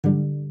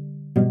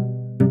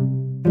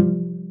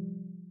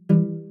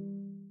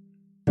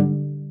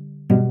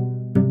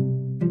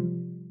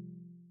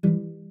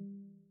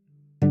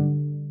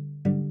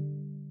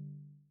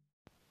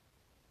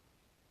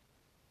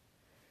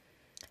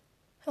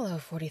Hello,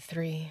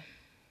 43.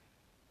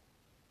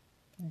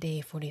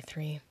 Day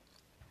 43.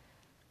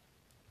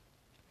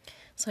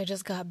 So I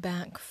just got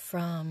back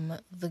from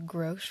the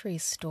grocery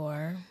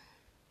store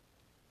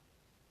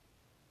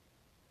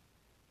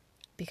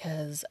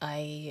because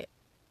I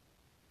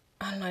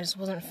don't know, I just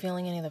wasn't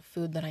feeling any of the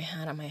food that I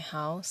had at my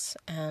house,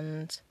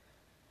 and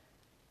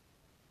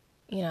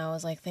I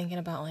was thinking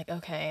about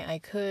okay, I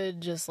could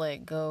just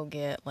go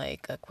get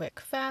a quick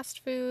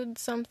fast food,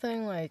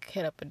 something,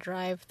 hit up a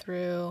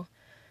drive-thru.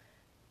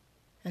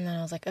 And then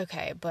I was like,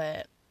 okay,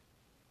 but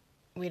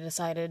we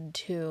decided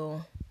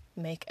to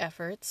make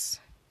efforts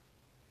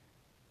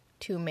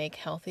to make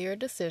healthier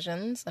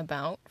decisions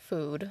about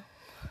food.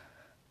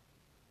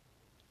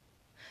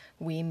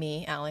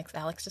 Alex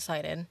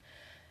has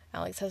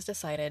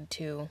decided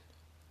to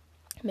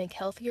make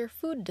healthier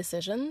food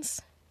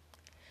decisions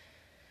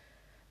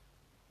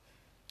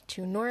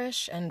to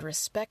nourish and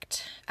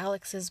respect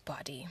Alex's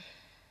body.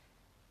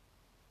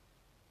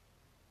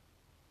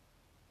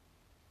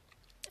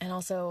 And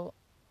also,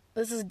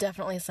 this is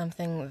definitely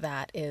something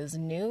that is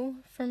new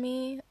for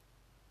me.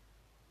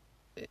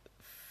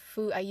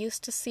 I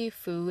used to see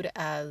food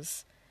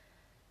as,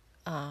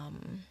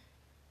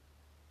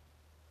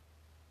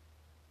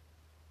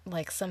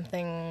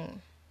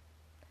 something,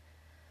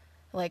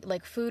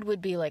 food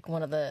would be,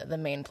 one of the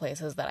main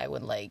places that I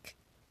would,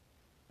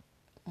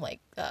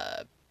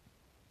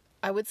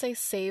 I would say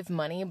save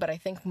money, but I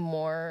think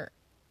more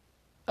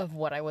of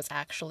what I was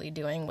actually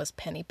doing was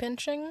penny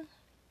pinching.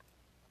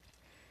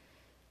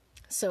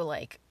 So,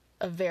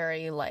 a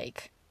very, the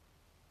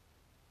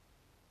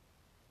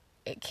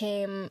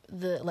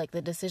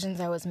decisions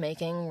I was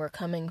making were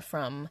coming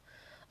from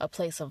a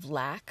place of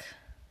lack,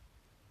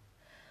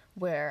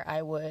 where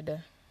I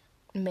would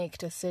make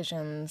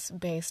decisions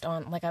based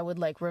on, I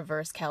would,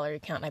 reverse calorie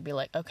count, and I'd be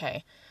like,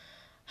 okay,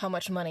 how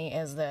much money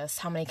is this?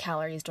 How many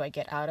calories do I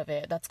get out of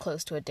it? That's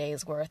close to a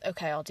day's worth.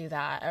 Okay, I'll do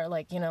that. Or,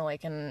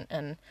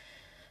 and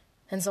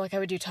so, I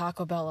would do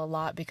Taco Bell a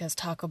lot, because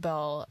Taco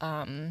Bell,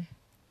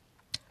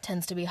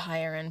 tends to be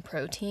higher in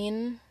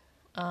protein,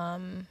 a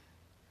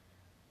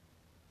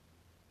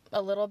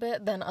little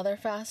bit than other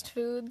fast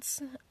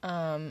foods,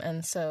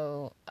 and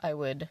so I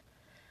would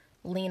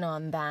lean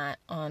on that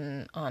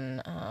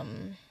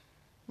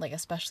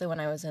especially when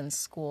I was in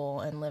school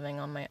and living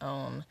on my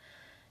own,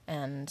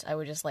 and I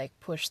would just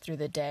push through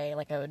the day.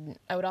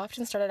 I would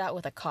often start it out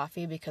with a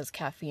coffee, because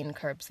caffeine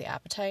curbs the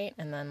appetite,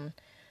 and then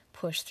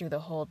push through the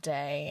whole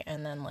day,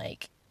 and then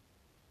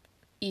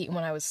eat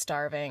when I was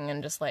starving,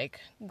 and just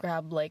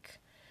grab a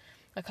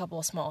couple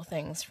of small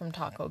things from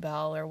Taco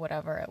Bell or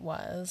whatever it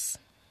was.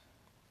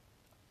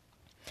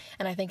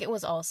 And I think it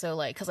was also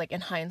because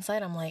in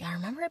hindsight, I'm I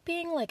remember it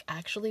being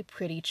actually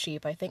pretty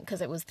cheap. I think because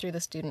it was through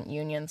the student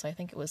union, so I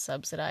think it was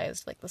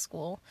subsidized. The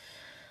school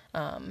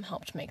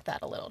helped make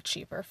that a little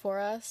cheaper for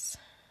us,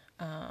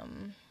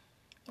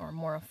 or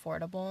more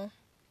affordable.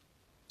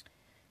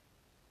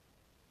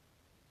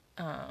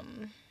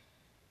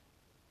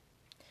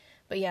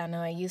 But yeah,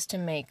 no, I used to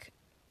make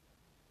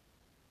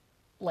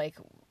my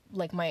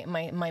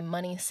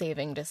money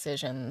saving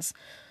decisions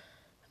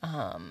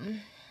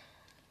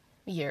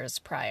years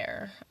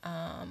prior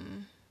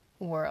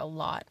were a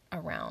lot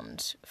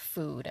around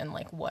food and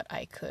what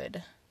I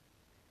could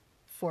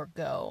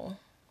forego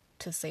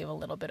to save a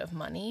little bit of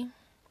money.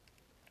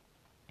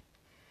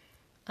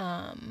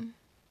 And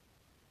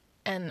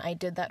I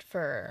did that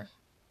for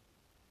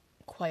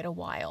quite a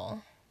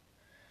while,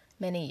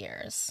 many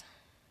years.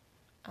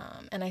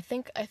 And I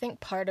think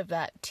part of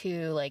that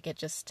too, it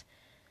just,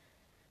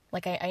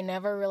 I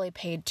never really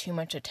paid too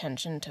much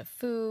attention to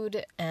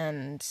food,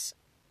 and,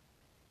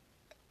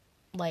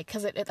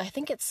 cause I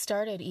think it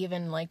started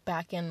even,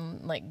 back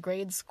in,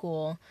 grade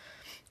school,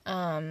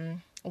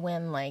 when,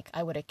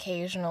 I would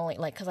occasionally,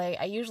 cause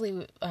I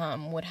usually,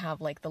 would have,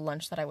 the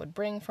lunch that I would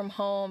bring from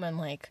home, and,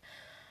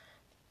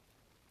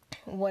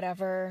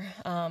 whatever,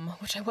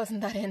 which I wasn't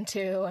that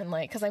into, and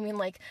cause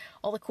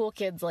all the cool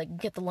kids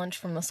get the lunch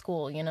from the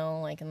school,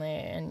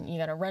 and you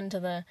gotta run to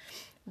the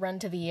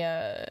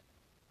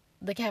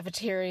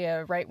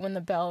cafeteria right when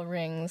the bell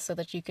rings so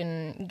that you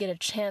can get a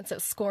chance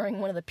at scoring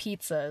one of the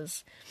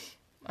pizzas,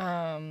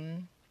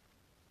 and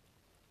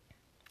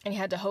you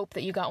had to hope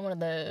that you got one of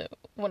the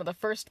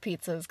first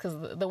pizzas,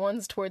 because the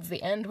ones towards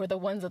the end were the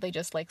ones that they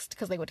just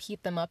because they would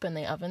heat them up in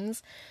the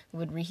ovens. They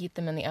would reheat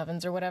them in the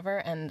ovens or whatever,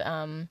 and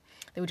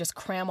they would just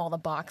cram all the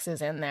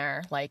boxes in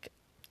there,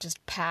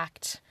 just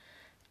pack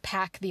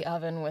the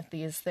oven with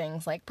these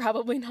things,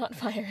 probably not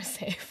fire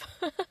safe,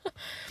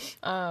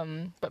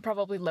 but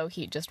probably low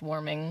heat, just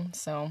warming.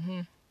 So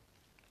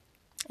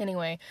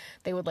anyway,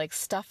 they would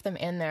stuff them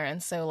in there,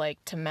 and so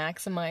to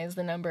maximize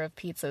the number of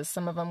pizzas,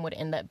 some of them would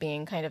end up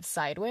being kind of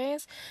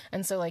sideways,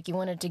 and so you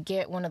wanted to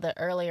get one of the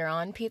earlier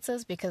on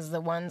pizzas, because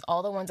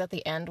all the ones at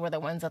the end were the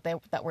ones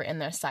that were in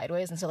there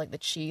sideways, and so the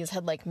cheese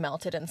had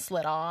melted and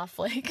slid off,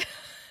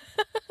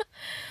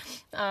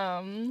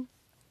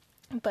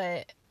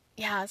 but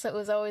yeah, so it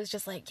was always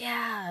just just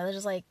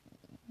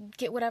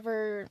get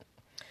whatever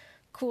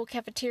cool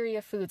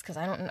cafeteria foods, because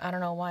I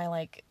don't know why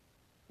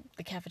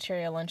the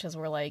cafeteria lunches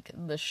were like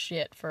the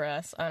shit for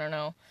us. I don't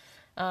know.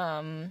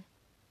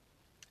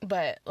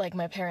 But like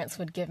my parents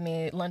would give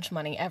me lunch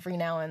money every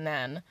now and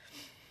then.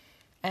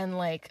 And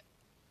like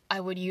I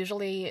would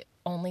usually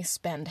only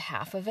spend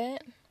half of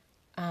it.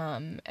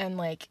 And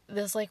like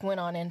this like went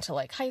on into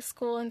like high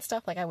school and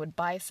stuff. Like I would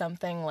buy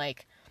something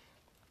like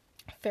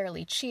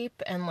fairly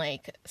cheap and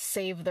like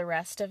save the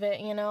rest of it,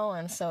 you know?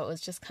 And so it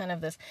was just kind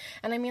of this,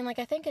 and I mean, like,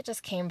 I think it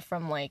just came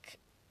from like,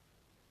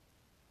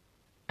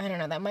 I don't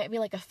know, that might be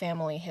like a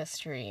family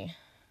history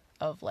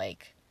of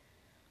like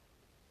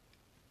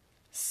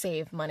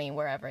save money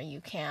wherever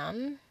you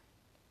can.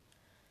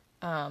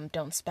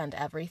 Don't spend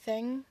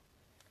everything.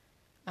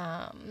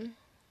 And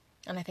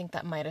I think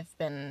that might have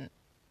been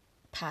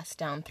passed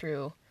down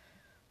through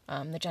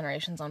the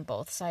generations on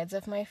both sides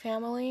of my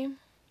family.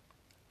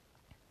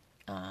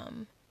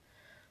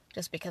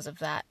 Just because of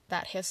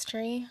that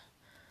history.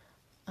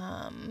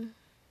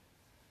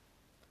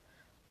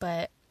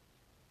 But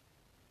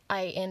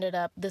I ended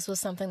up, this was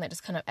something that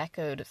just kind of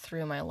echoed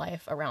through my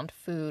life around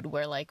food,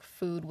 where like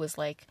food was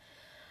like,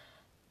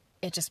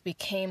 it just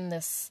became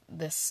this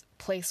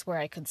place where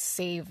I could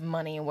save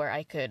money, where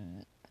I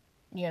could,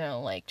 you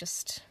know, like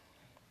just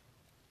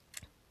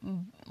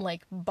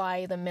like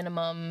buy the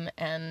minimum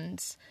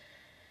and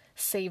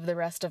save the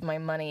rest of my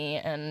money.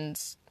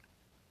 And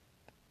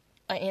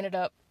I ended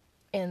up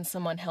in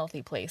some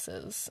unhealthy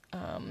places.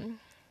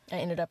 I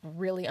ended up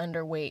really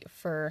underweight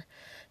for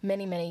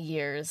many, many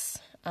years.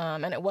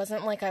 And it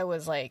wasn't like I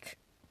was like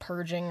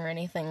purging or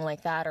anything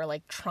like that, or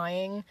like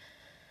trying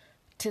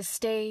to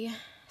stay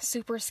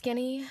super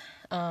skinny.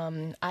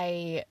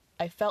 I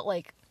felt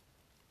like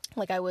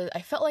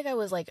I felt like I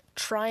was like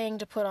trying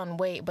to put on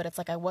weight, but it's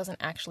like I wasn't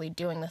actually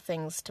doing the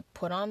things to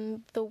put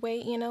on the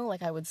weight, you know?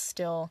 Like I would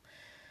still,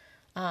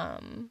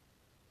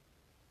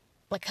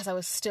 like, cause I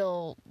was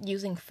still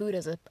using food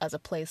as a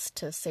place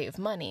to save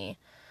money.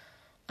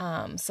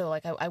 So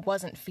like I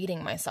wasn't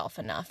feeding myself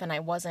enough, and I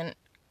wasn't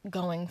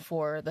going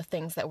for the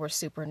things that were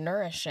super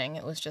nourishing.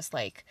 It was just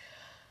like,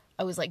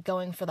 I was like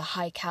going for the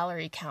high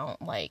calorie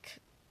count, like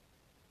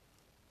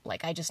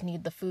I just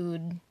need the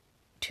food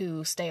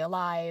to stay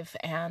alive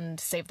and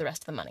save the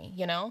rest of the money,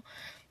 you know?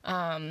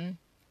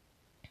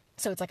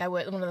 So it's like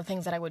one of the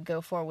things that I would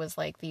go for was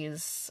like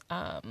these,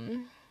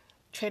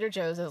 Trader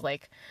Joe's is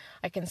like,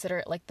 I consider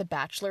it like the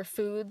bachelor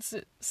foods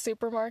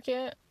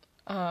supermarket,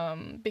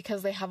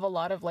 because they have a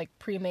lot of like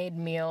pre-made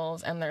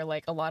meals, and they're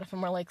like, a lot of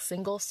them are like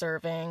single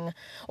serving,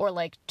 or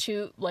like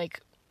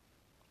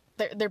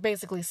they're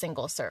basically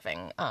single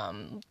serving.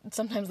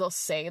 Sometimes they'll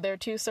say they're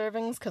 2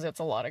 servings because it's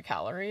a lot of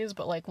calories,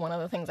 but like one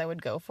of the things I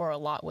would go for a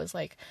lot was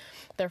like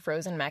their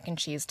frozen mac and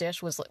cheese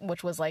dish,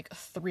 which was like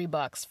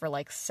 $3 for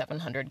like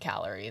 700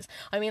 calories.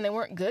 I mean, they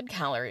weren't good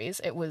calories.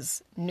 It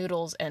was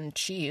noodles and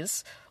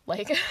cheese.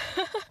 Like,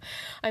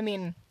 I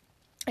mean,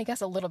 I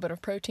guess a little bit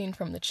of protein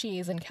from the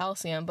cheese and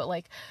calcium, but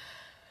like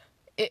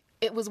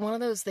it was one of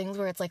those things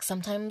where it's like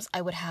sometimes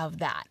I would have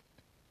that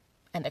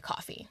and a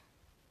coffee,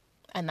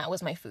 and that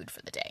was my food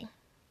for the day,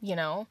 you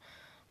know?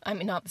 I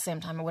mean, not at the same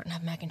time. I wouldn't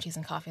have mac and cheese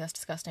and coffee. That's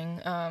disgusting.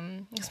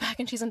 Because mac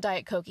and cheese and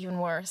Diet Coke, even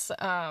worse.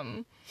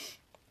 But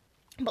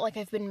like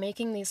I've been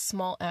making these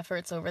small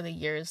efforts over the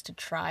years to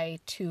try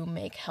to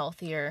make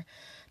healthier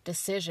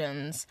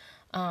decisions.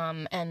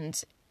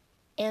 And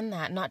in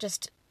that, not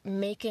just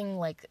making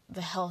like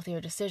the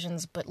healthier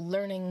decisions, but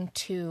learning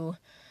to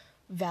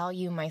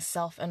value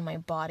myself and my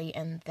body,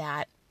 and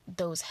that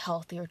those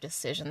healthier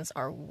decisions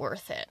are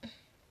worth it.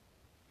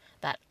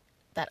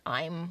 That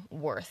I'm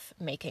worth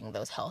making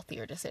those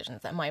healthier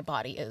decisions, that my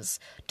body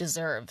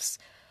deserves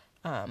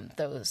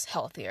those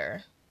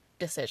healthier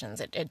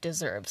decisions. It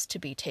deserves to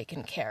be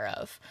taken care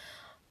of.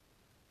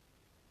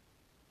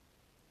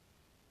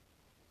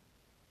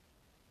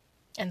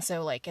 And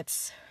so like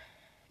it's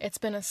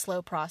been a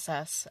slow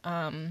process.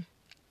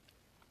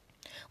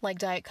 Like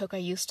Diet Coke, I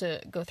used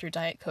to go through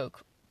Diet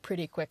Coke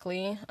pretty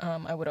quickly.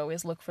 I would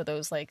always look for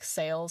those like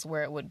sales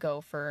where it would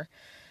go for,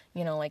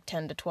 you know, like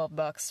 $10 to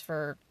 $12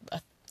 for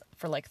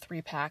like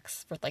 3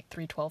 packs, for like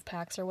 3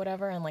 12-packs or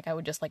whatever. And like I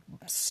would just like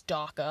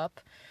stock up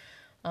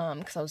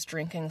because I was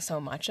drinking so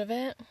much of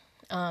it.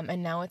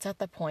 And now it's at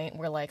the point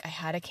where like I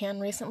had a can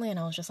recently and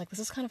I was just like, this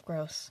is kind of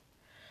gross.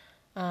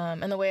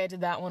 And the way I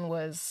did that one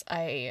was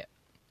I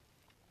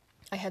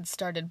had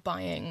started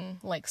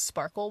buying like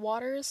sparkle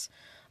waters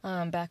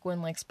back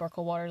when like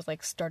sparkle waters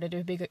like started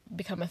to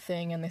become a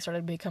thing, and they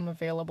started to become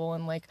available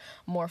in like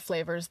more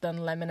flavors than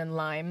lemon and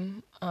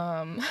lime.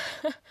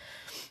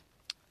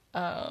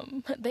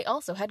 They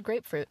also had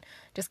grapefruit.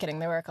 Just kidding,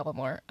 there were a couple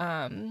more.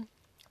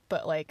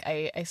 But like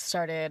I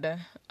started,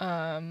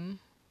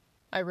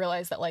 I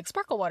realized that like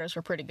sparkle waters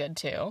were pretty good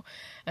too.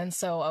 And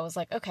so I was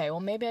like, okay, well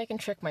maybe I can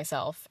trick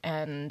myself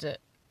and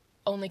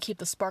only keep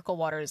the sparkle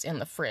waters in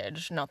the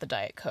fridge, not the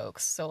Diet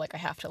Cokes. So like I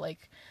have to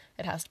like,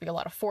 it has to be a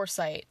lot of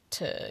foresight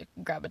to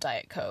grab a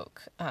Diet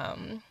Coke.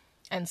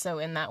 And so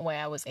in that way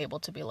I was able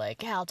to be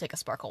like, yeah, I'll take a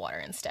sparkle water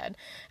instead.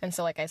 And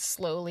so like I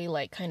slowly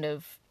like kind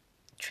of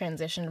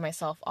transitioned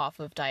myself off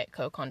of Diet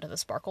Coke onto the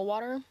sparkle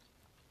water.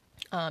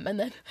 And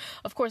then,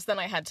 of course, then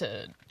I had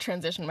to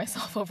transition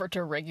myself over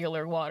to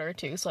regular water,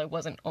 too, so I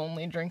wasn't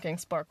only drinking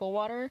sparkle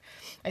water.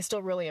 I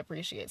still really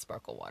appreciate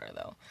sparkle water,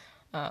 though.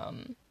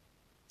 And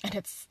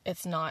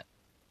it's not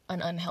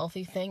an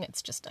unhealthy thing,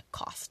 it's just a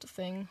cost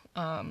thing.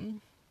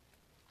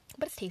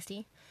 But it's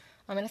tasty.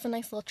 And it's a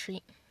nice little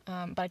treat.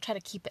 But I try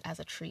to keep it as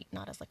a treat,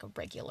 not as like a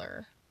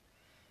regular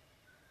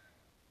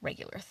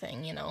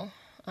thing, you know?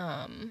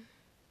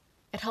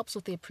 It helps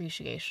with the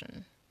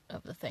appreciation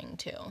of the thing,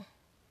 too.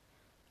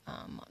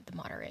 The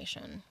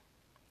moderation.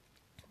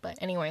 But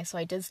anyway, so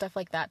I did stuff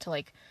like that to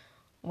like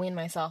wean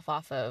myself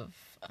off of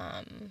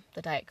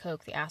the Diet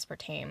Coke, the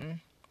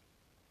aspartame.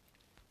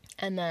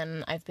 And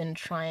then I have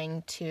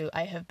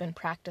been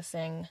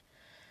practicing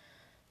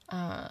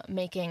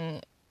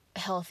making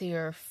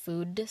healthier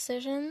food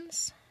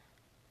decisions.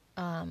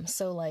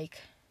 So like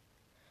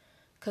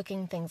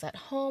cooking things at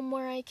home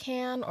where I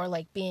can, or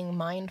like being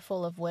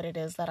mindful of what it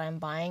is that I'm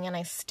buying. And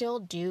I still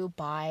do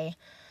buy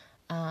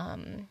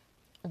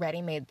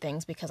ready-made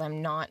things because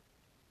I'm not,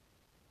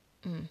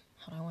 how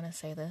do I want to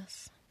say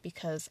this?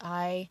 Because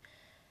I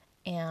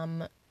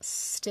am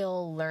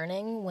still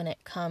learning when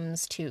it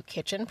comes to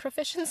kitchen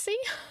proficiency.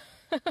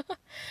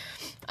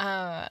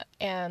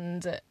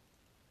 And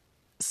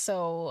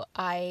so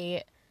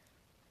my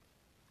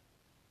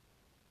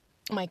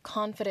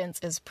confidence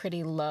is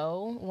pretty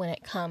low when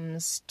it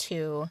comes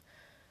to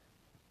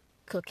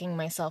cooking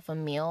myself a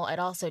meal. It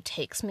also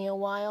takes me a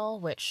while,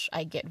 which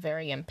I get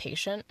very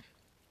impatient.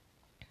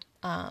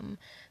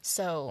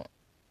 So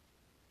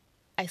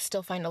I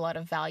still find a lot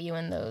of value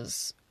in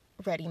those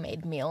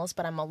ready-made meals,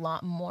 but I'm a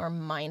lot more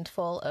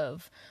mindful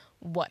of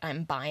what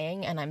I'm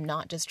buying, and I'm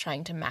not just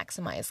trying to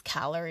maximize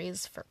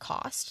calories for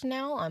cost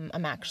now.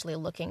 I'm actually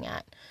looking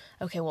at,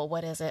 okay, well,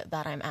 what is it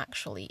that I'm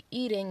actually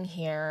eating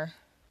here?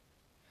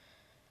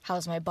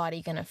 How's my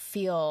body gonna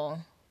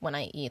feel when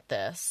I eat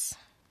this?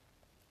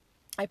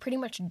 I pretty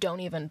much don't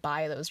even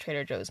buy those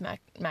Trader Joe's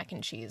mac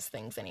and cheese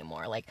things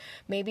anymore. Like,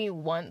 maybe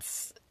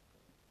once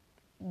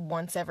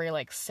every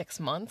like 6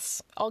 months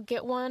I'll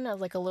get one as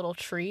like a little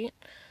treat.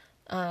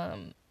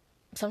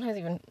 Sometimes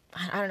even,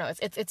 I don't know,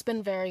 it's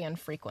been very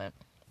infrequent.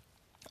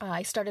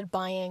 I started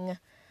buying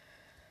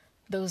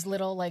those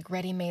little like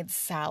ready-made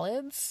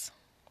salads.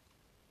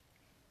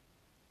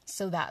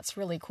 So that's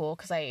really cool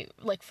because I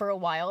like for a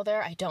while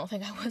there I don't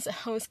think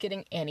I was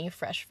getting any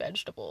fresh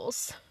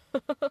vegetables.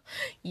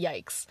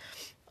 Yikes.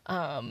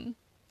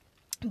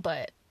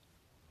 But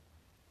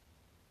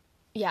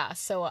yeah,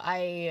 so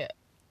I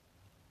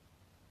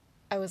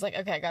was like,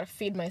 okay, I gotta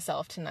feed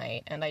myself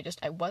tonight, and I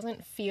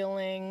wasn't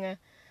feeling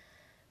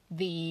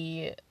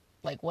the,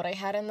 like, what I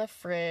had in the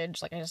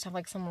fridge. Like, I just have,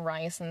 like, some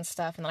rice and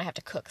stuff, and then I have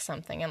to cook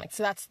something, and, like,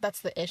 so that's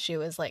the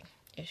issue, is, like,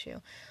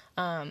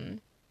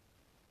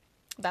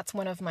 that's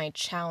one of my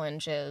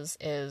challenges,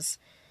 is,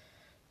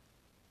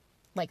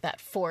 like, that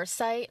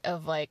foresight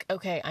of, like,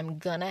 okay, I'm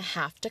gonna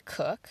have to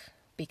cook,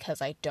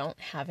 because I don't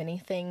have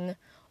anything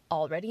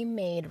already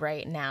made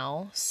right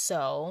now,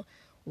 so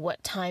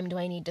what time do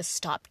I need to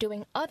stop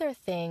doing other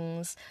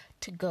things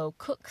to go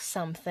cook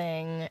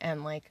something?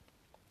 And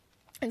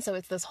so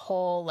it's this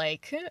whole,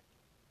 like,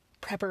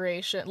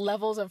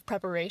 levels of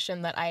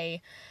preparation that I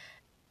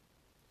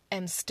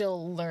am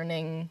still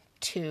learning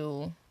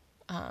to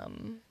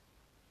kind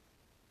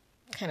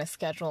of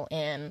schedule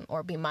in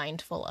or be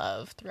mindful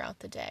of throughout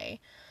the day.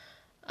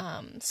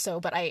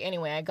 But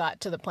I got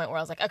to the point where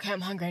I was like, okay,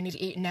 I'm hungry, I need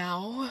to eat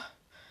now.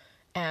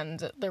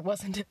 And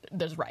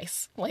there's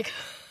rice, like...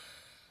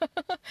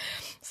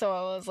 So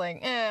I was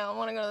like, I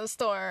want to go to the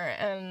store,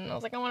 and I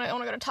was like, I want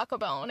to go to Taco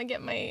Bell, I want to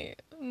get my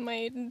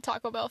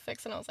Taco Bell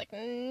fix, and I was like,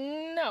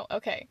 no,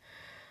 okay,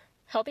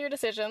 healthier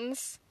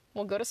decisions,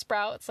 we'll go to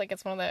Sprouts, like,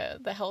 it's one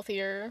of the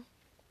healthier,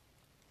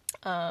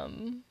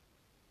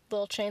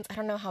 little chains. I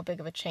don't know how big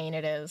of a chain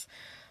it is,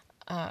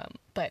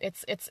 but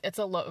it's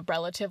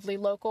relatively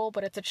local,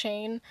 but it's a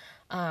chain,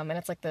 and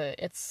it's like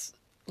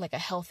a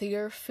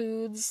healthier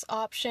foods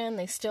option.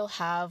 They still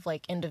have,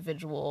 like,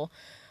 individual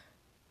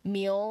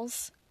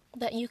meals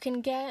that you can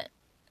get,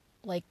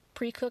 like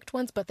pre-cooked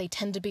ones, but they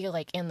tend to be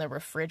like in the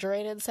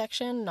refrigerated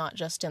section, not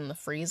just in the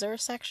freezer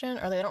section,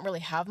 or they don't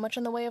really have much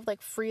in the way of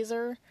like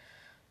freezer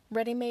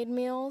ready-made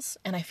meals.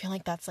 And I feel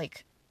like that's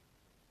like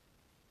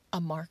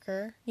a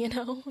marker, you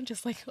know,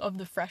 just like of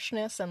the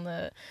freshness and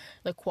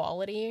the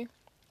quality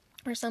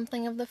or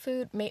something of the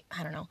food.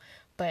 I don't know,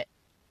 but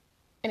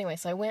anyway,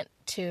 so I went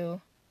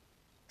to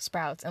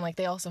Sprouts, and like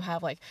they also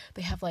have like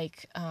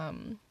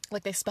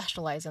they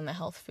specialize in the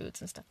health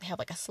foods and stuff. They have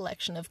like a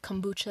selection of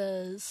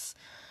kombuchas,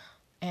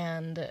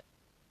 and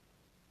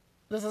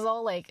this is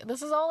all like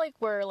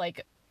where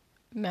like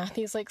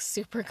Matthew's like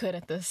super good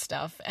at this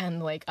stuff,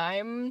 and like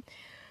I'm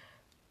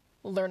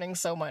learning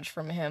so much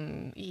from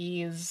him.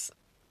 He's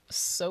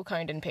so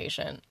kind and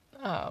patient.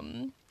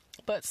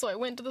 But so I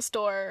went to the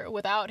store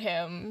without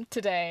him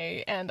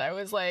today, and I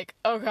was like,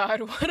 oh God,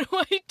 what do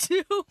I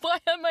do? Why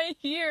am I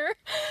here?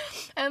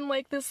 And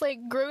like this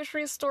like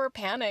grocery store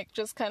panic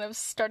just kind of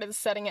started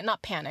setting it,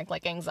 not panic,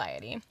 like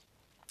anxiety.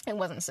 It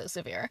wasn't so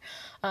severe.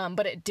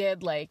 But it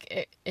did,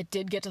 like, it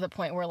did get to the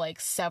point where, like,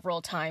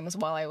 several times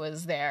while I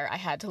was there, I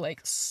had to,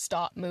 like,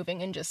 stop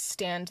moving and just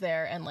stand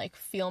there and, like,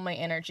 feel my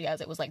energy as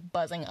it was, like,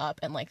 buzzing up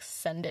and, like,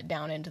 send it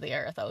down into the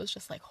earth. I was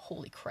just like,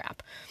 holy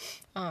crap.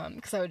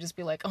 Because I would just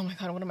be like, oh my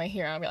God, what am I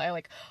here?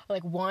 I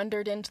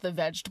wandered into the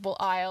vegetable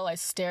aisle. I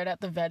stared at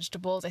the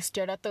vegetables. I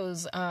stared at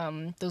those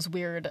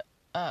weird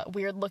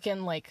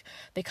looking, like,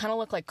 they kind of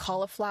look like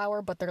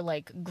cauliflower, but they're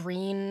like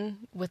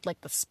green with like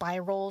the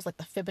spirals, like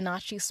the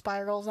Fibonacci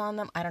spirals on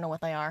them. I don't know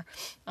what they are.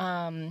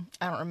 I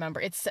don't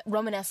remember. It's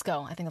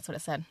Romanesco. I think that's what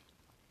it said.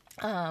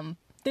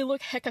 They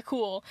look hecka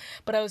cool,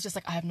 but I was just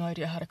like, I have no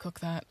idea how to cook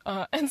that.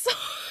 And so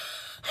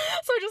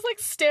I just like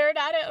stared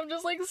at it. I'm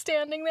just like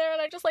standing there,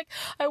 and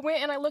I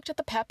went and I looked at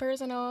the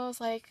peppers, and I was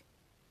like,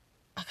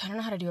 I don't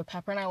know how to do a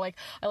pepper. And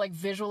I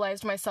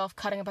visualized myself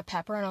cutting up a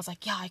pepper, and I was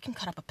like, yeah, I can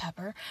cut up a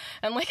pepper.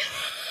 And like,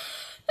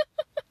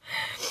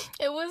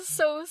 it was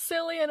so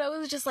silly. And I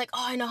was just like,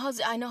 oh, I know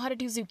how to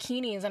do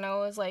zucchinis. And I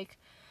was like,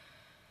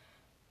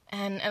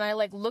 and I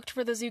like looked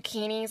for the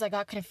zucchinis. I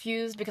got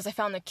confused because I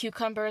found the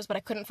cucumbers, but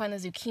I couldn't find the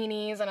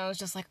zucchinis. And I was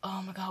just like,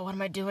 oh my God, what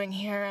am I doing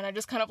here? And I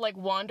just kind of like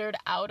wandered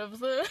out of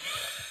the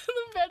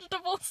the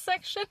vegetable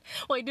section.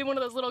 Well, I did one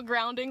of those little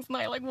groundings, and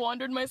I like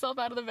wandered myself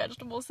out of the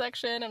vegetable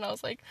section, and I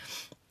was like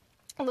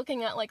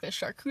looking at like the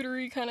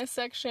charcuterie kind of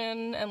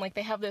section, and like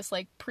they have this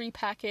like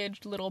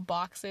pre-packaged little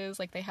boxes,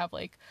 like they have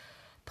like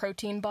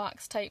protein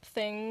box type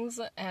things,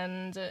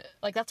 and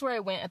like that's where I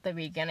went at the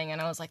beginning,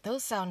 and I was like,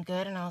 those sound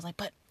good, and I was like,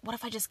 but what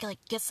if I just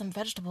get some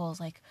vegetables,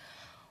 like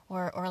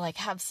or like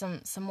have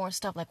some more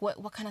stuff, like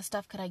what kind of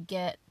stuff could I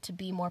get to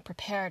be more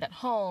prepared at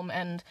home?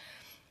 And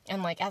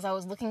like, as I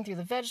was looking through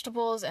the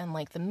vegetables and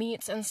like the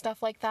meats and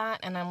stuff like that,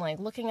 and I'm like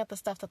looking at the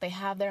stuff that they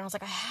have there, and I was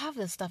like, I have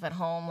this stuff at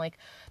home. Like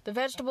the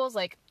vegetables,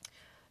 like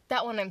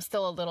that one I'm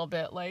still a little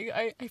bit like,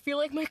 I feel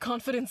like my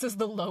confidence is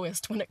the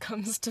lowest when it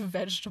comes to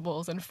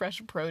vegetables and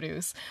fresh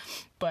produce.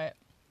 But,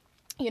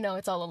 you know,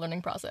 it's all a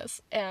learning process,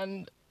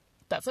 and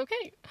that's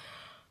okay.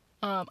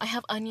 I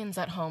have onions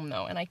at home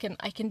though, and I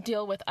can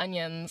deal with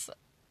onions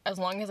as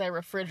long as I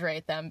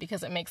refrigerate them,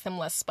 because it makes them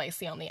less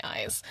spicy on the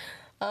eyes.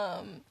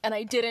 And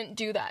I didn't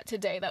do that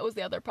today. That was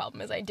the other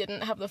problem, is I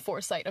didn't have the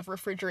foresight of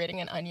refrigerating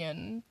an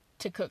onion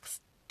to cook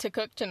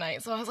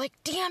tonight. So I was like,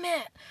 damn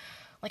it.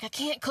 Like I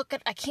can't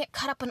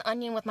cut up an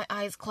onion with my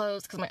eyes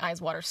closed, because my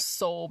eyes water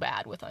so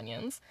bad with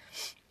onions.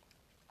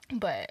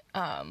 But,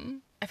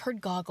 I've heard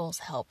goggles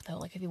help though.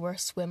 Like if you wear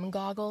swim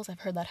goggles,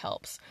 I've heard that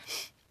helps.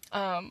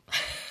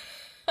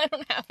 I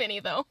don't have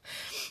any though.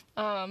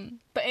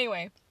 But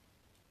anyway,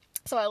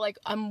 so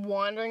I'm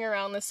wandering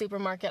around the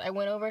supermarket. I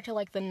went over to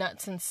like the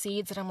nuts and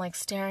seeds, and I'm like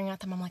staring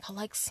at them. I'm like, I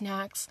like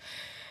snacks.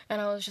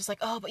 And I was just like,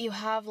 oh, but you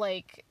have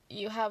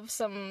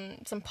some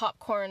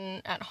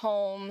popcorn at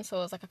home. So I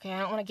was like, okay, I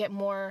don't want to get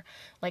more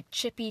like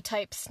chippy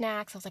type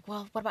snacks. I was like,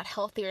 well, what about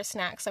healthier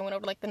snacks? I went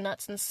over to like the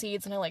nuts and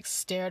seeds, and I like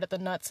stared at the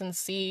nuts and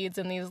seeds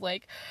and these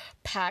like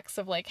packs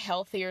of like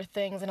healthier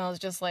things. And I was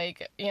just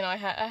like, you know, I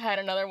had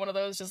another one of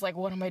those, just like,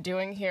 what am I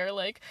doing here?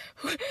 Like,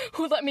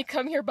 who let me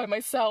come here by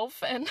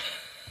myself? And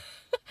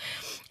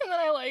and then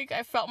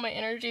I felt my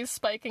energy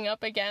spiking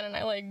up again, and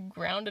I like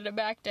grounded it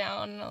back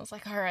down, and I was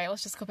like, all right,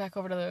 let's just go back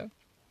over to the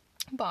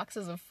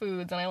boxes of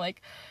foods. And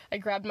I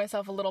grabbed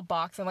myself a little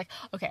box, and like,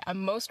 okay,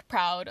 I'm most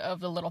proud of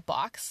the little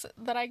box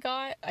that I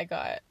got.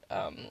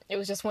 It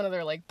was just one of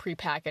their like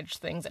prepackaged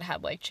things. It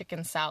had like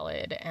chicken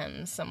salad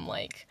and some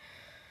like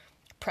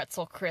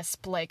pretzel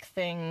crisp like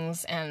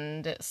things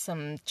and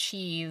some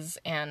cheese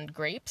and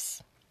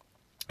grapes.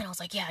 And I was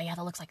like, yeah,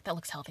 that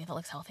looks healthy.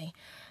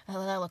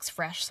 That looks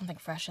fresh, something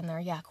fresh in there.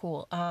 Yeah,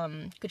 cool.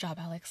 Good job,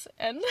 Alex.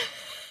 And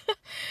and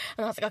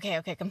I was like,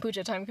 okay,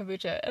 kombucha time.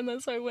 And then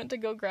so I went to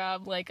go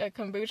grab like a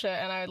kombucha,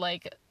 and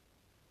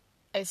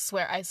I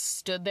swear I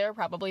stood there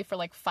probably for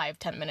like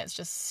 5-10 minutes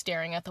just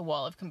staring at the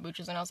wall of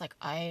kombuchas, and I was like,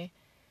 I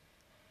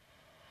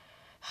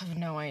have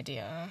no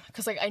idea.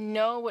 Because like I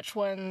know which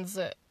ones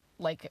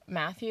like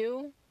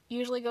Matthew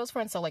usually goes for,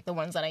 and so like the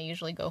ones that I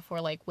usually go for,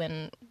 like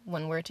when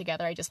we're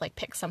together, I just like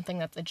pick something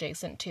that's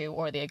adjacent to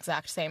or the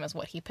exact same as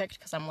what he picked,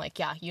 because I'm like,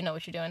 yeah, you know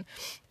what you're doing.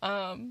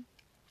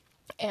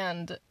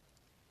 And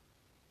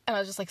I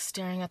was just like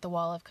staring at the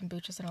wall of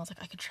kombuchas, and I was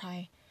like, I could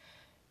try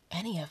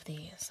any of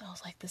these. I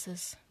was like, this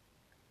is,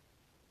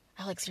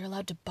 Alex, you're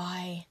allowed to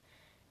buy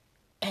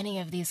any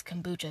of these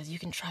kombuchas. You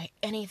can try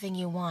anything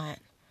you want.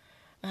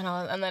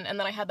 And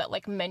then I had that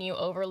like menu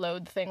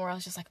overload thing where I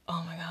was just like,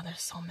 oh my God,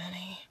 there's so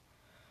many.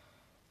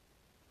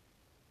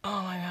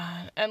 Oh my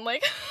God. And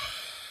like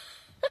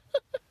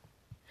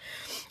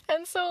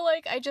and so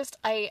like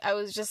I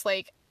was just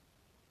like,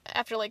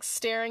 after like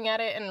staring at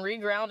it and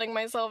regrounding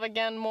myself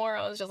again more,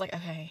 I was just like,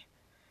 okay,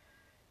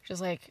 just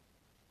like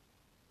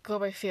go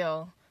by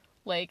feel.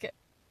 Like,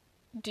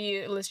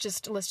 let's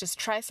just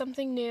try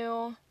something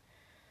new.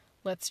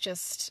 Let's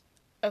just,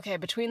 okay,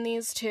 between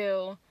these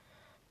two.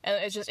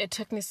 And it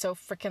took me so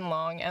freaking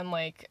long, and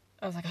like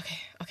I was like,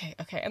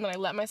 okay. And then I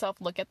let myself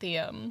look at the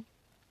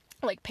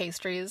like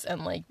pastries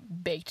and like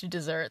baked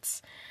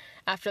desserts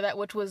after that,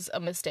 which was a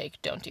mistake.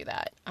 Don't do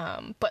that.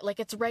 But like,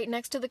 it's right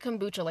next to the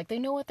kombucha. Like, they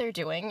know what they're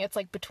doing. It's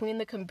like between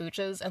the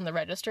kombuchas and the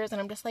registers, and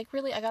I'm just like,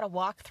 really? I gotta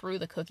walk through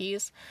the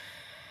cookies?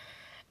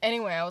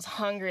 Anyway, I was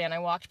hungry and I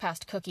walked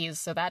past cookies,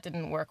 so that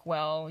didn't work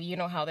well. You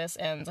know how this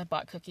ends. I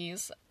bought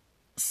cookies.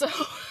 So,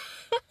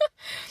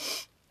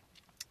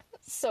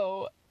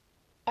 so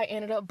I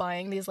ended up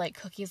buying these, like,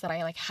 cookies that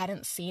I, like,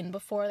 hadn't seen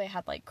before. They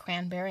had, like,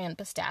 cranberry and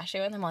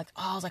pistachio, and I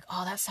was like,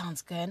 oh, that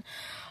sounds good.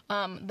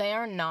 They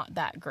are not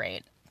that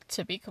great,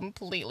 to be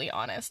completely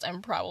honest.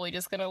 I'm probably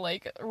just gonna,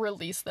 like,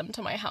 release them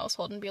to my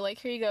household and be like,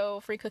 here you go,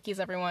 free cookies,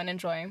 everyone,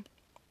 enjoy.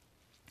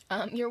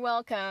 You're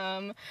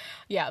welcome.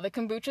 Yeah, the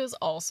kombucha is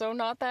also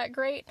not that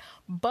great,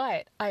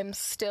 but I'm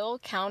still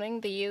counting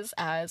these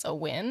as a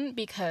win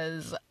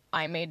because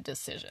I made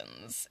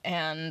decisions,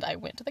 and I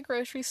went to the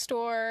grocery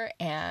store,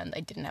 and I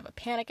didn't have a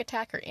panic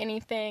attack or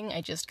anything. I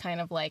just kind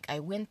of, like, I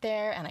went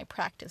there, and I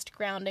practiced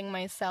grounding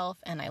myself,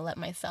 and I let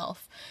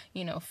myself,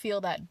 you know,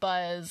 feel that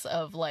buzz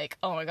of, like,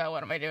 oh my god,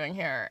 what am I doing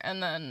here?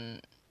 And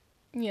then,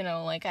 you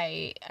know, like,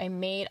 I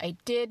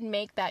did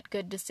make that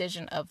good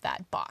decision of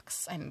that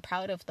box. I'm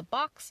proud of the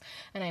box,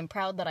 and I'm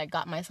proud that I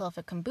got myself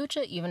a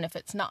kombucha, even if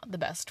it's not the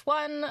best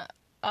one.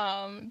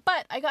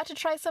 But I got to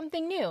try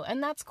something new,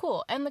 and that's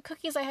cool. And the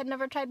cookies I had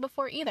never tried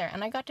before either,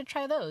 and I got to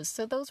try those.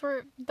 So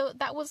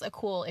that was a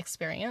cool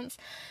experience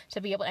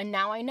to be able, and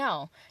now I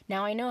know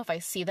if I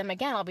see them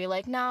again, I'll be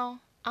like, no,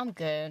 I'm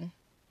good.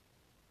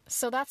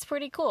 So that's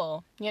pretty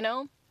cool, you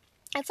know?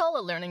 It's all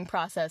a learning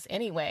process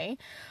anyway.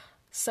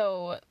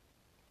 So,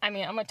 I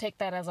mean, I'm gonna take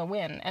that as a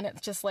win. And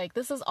it's just like,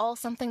 this is all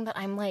something that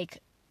I'm,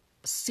 like,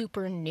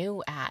 super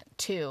new at,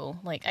 too.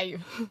 Like, I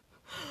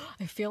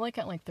feel like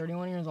at, like,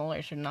 31 years old,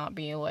 I should not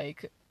be,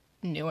 like,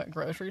 new at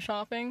grocery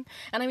shopping.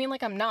 And I mean,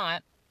 like, I'm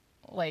not.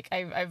 Like,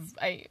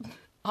 I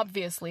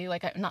obviously,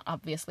 like, not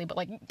obviously, but,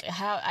 like,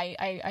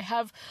 I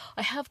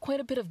have quite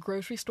a bit of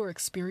grocery store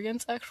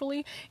experience,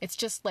 actually. It's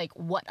just, like,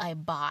 what I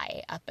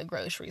buy at the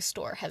grocery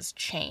store has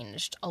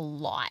changed a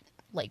lot,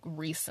 like,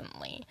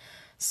 recently.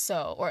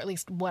 So, or at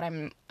least what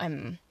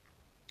I'm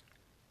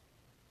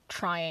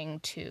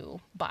trying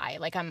to buy.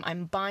 Like,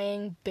 I'm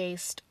buying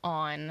based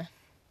on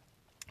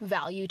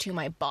value to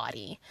my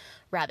body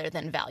rather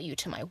than value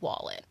to my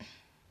wallet,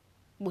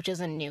 which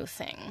is a new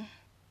thing.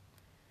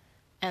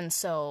 And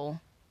so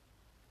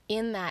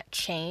in that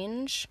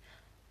change,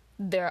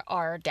 there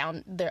are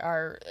going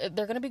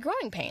to be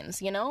growing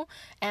pains, you know?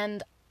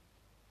 And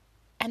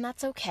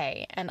that's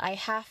okay. And I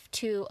have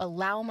to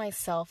allow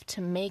myself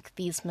to make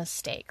these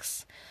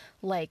mistakes.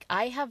 Like,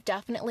 I have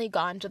definitely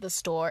gone to the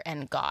store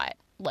and got,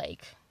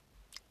 like,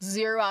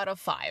 0 out of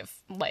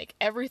 5. Like,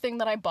 everything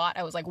that I bought,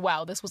 I was like,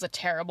 wow, this was a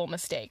terrible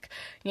mistake,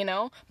 you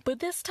know? But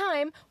this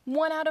time,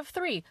 1 out of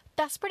 3.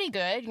 That's pretty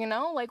good, you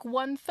know? Like,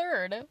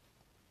 1/3.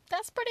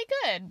 That's pretty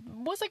good.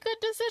 Was a good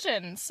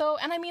decision. So,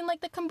 and I mean, like,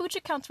 the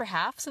kombucha counts for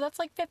half, so that's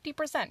like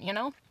 50%, you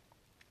know?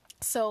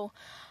 So,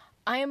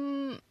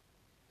 I'm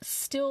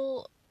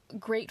still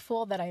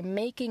grateful that I'm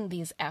making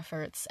these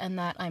efforts and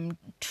that I'm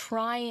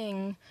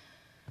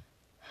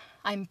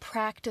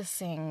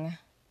practicing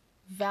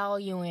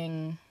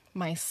valuing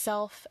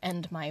myself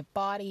and my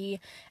body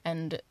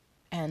and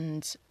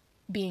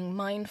being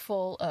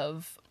mindful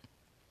of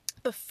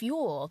the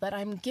fuel that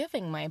I'm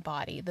giving my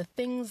body, the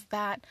things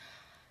that,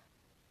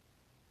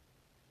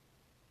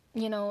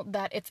 you know,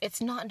 that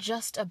it's not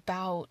just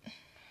about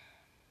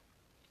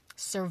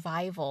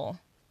survival,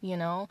 you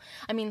know?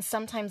 I mean,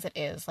 sometimes it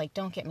is, like,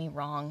 don't get me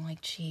wrong,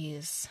 like,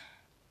 geez,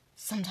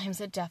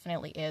 sometimes it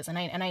definitely is, and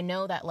I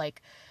know that,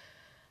 like,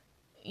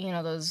 you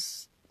know,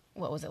 those,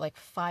 what was it, like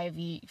 5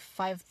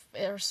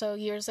 or so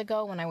years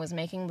ago when I was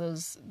making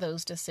those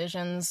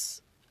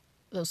decisions,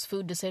 those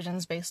food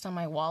decisions based on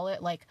my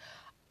wallet, like,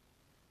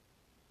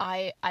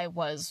 I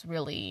was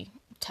really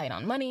tight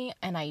on money,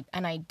 and I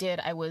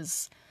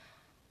was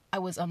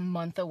a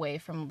month away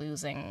from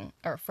losing,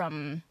 or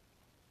from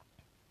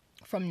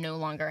no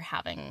longer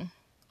having,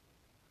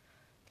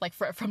 like,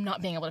 from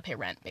not being able to pay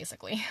rent,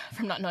 basically,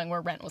 from not knowing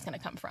where rent was going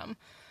to come from.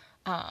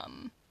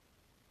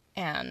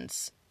 And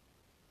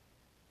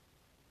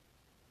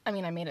I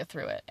mean, I made it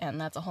through it,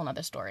 and that's a whole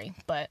nother story,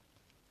 but,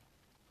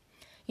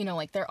 you know,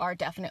 like, there are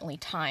definitely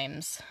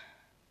times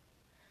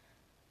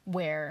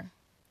where,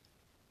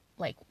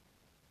 like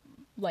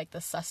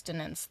the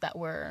sustenance that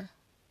we're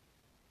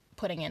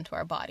putting into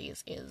our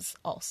bodies is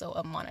also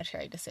a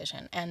monetary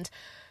decision, and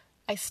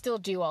I still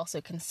do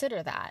also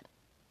consider that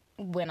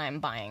when I'm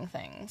buying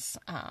things,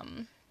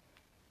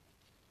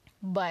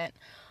 but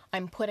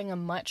I'm putting a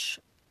much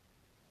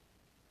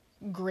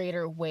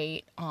greater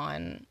weight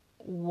on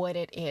what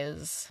it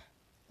is,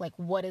 like,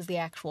 what is the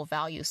actual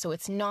value. So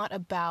it's not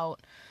about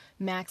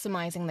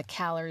maximizing the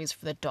calories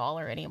for the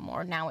dollar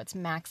anymore. Now it's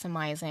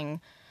maximizing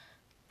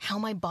how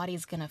my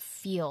body's gonna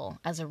feel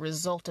as a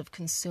result of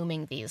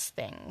consuming these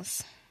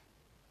things.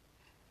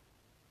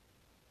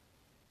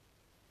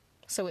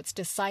 So it's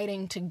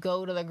deciding to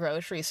go to the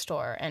grocery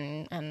store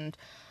and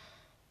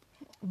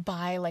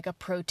buy, like, a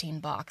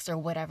protein box or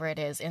whatever it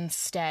is,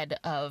 instead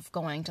of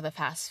going to the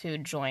fast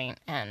food joint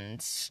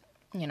and,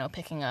 you know,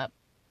 picking up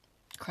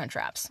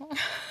Crunchwraps,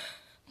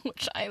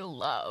 which I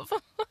love.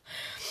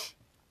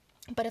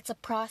 But it's a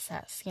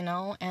process, you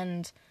know,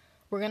 and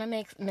we're going to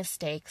make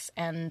mistakes,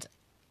 and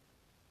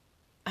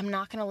I'm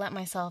not going to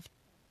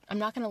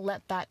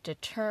let that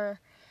deter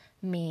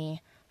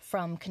me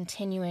from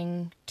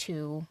continuing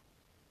to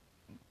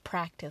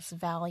practice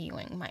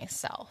valuing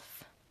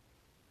myself.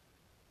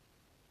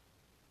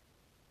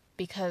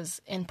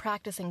 Because in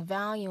practicing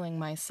valuing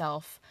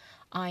myself,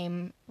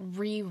 I'm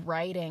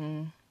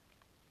rewriting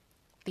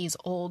these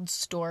old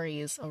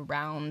stories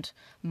around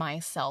my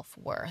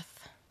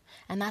self-worth.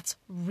 And that's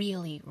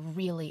really,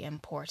 really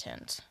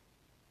important.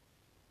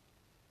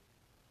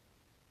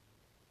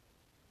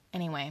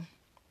 Anyway,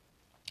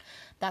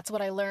 that's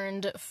what I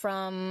learned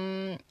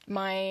from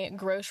my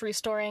grocery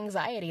store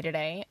anxiety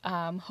today.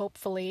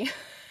 Hopefully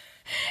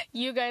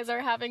you guys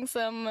are having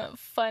some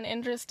fun,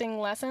 interesting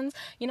lessons.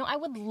 You know, I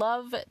would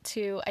love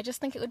to, I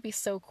just think it would be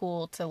so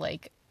cool to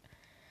like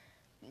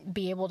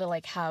be able to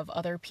like have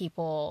other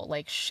people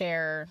like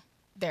share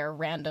their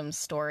random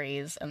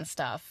stories and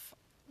stuff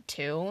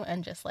too,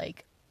 and just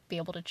like be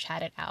able to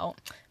chat it out.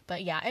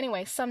 But yeah,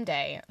 anyway,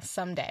 someday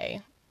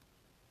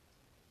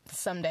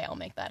I'll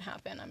make that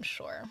happen, I'm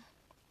sure.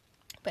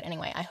 But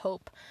anyway, I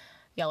hope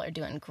y'all are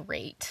doing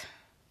great,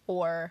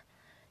 or,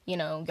 you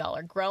know, y'all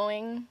are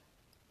growing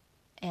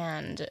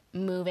and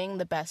moving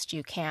the best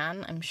you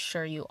can. I'm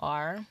sure you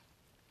are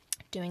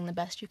doing the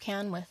best you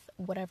can with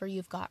whatever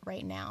you've got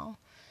right now.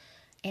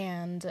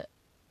 And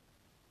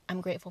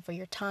I'm grateful for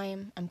your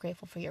time. I'm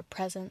grateful for your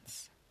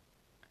presence.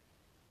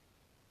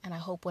 And I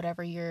hope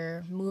whatever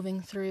you're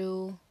moving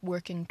through,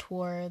 working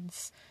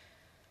towards,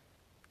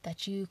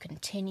 that you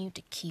continue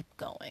to keep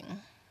going.